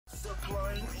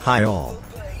Hi all.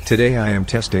 Today I am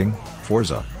testing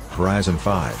Forza Horizon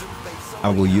 5. I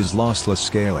will use lossless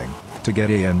scaling to get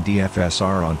AMD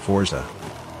FSR on Forza.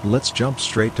 Let's jump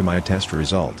straight to my test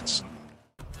results.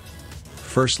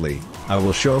 Firstly, I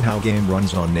will show how game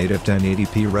runs on native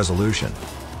 1080p resolution.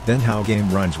 Then how game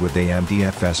runs with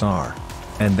AMD FSR.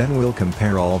 And then we'll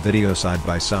compare all videos side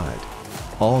by side.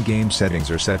 All game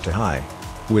settings are set to high.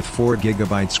 With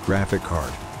 4GB graphic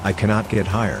card, I cannot get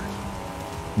higher.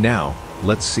 Now,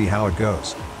 let's see how it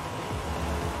goes.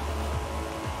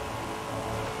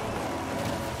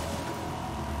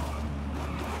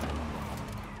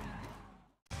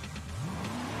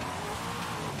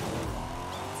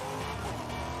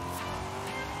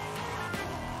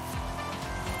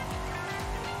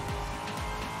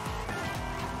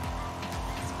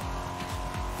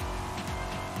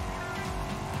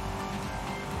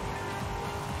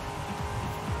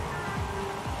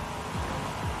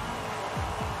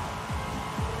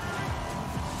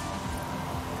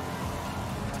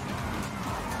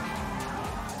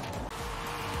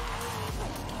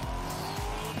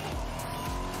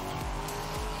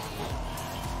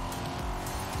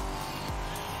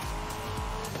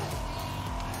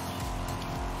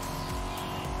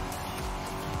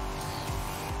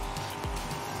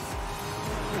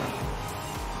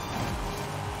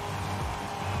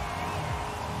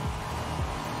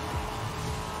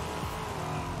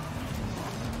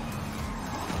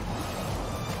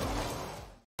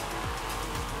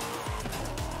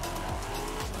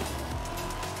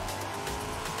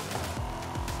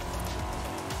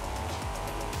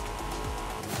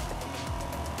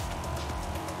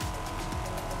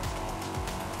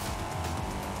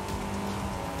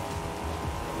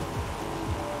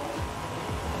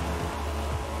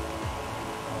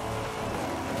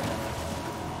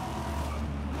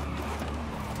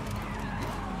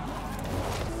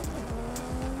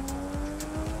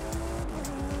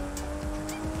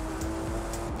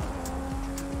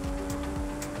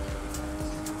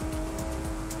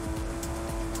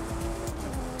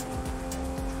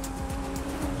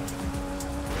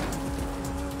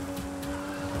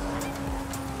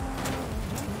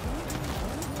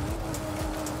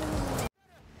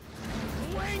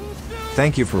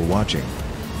 Thank you for watching.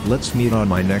 Let's meet on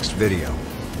my next video.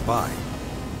 Bye.